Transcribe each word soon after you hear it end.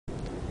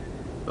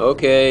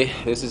Okay,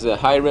 this is a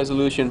high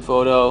resolution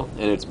photo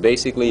and it's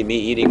basically me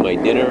eating my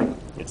dinner.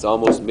 It's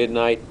almost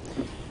midnight.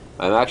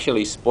 I'm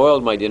actually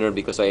spoiled my dinner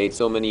because I ate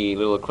so many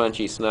little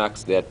crunchy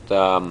snacks that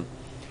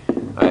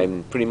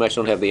I pretty much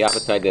don't have the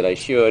appetite that I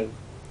should.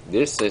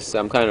 This is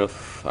some kind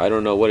of, I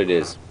don't know what it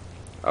is.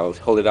 I'll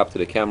hold it up to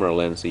the camera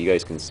lens so you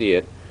guys can see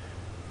it.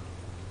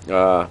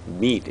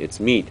 Meat, it's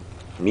meat.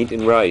 Meat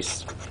and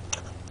rice.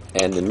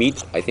 And the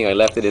meat, I think I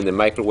left it in the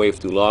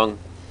microwave too long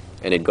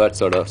and it got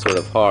sort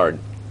of hard.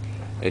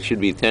 It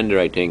should be tender,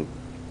 I think.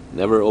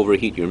 Never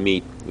overheat your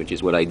meat, which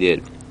is what I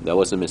did. That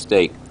was a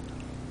mistake.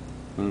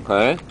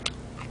 Okay.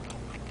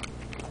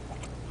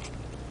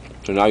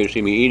 So now you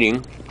see me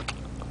eating.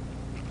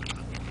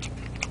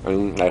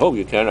 And I hope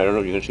you can. I don't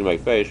know if you can see my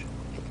face.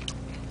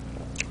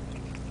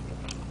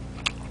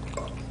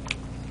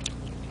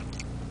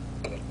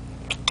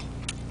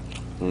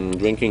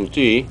 Drinking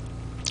tea.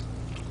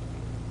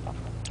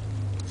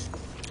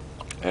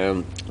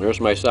 And here's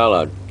my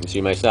salad. You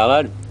see my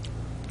salad?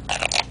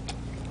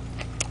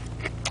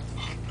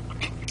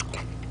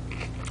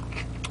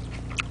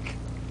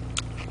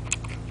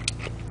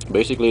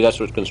 Basically, that's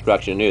what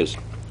construction is.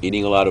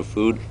 Eating a lot of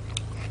food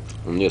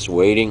and just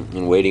waiting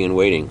and waiting and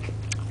waiting.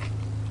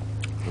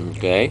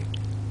 Okay?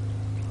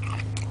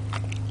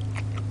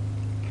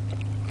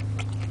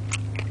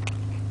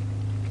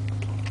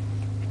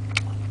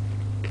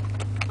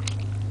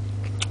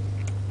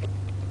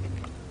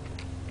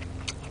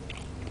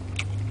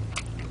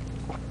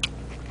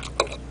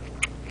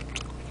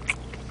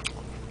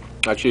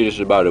 Actually, this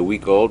is about a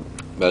week old,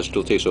 but it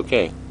still tastes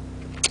okay.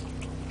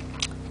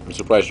 I'm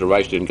surprised the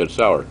rice didn't get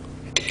sour.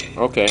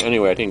 Okay,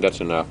 anyway, I think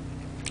that's enough.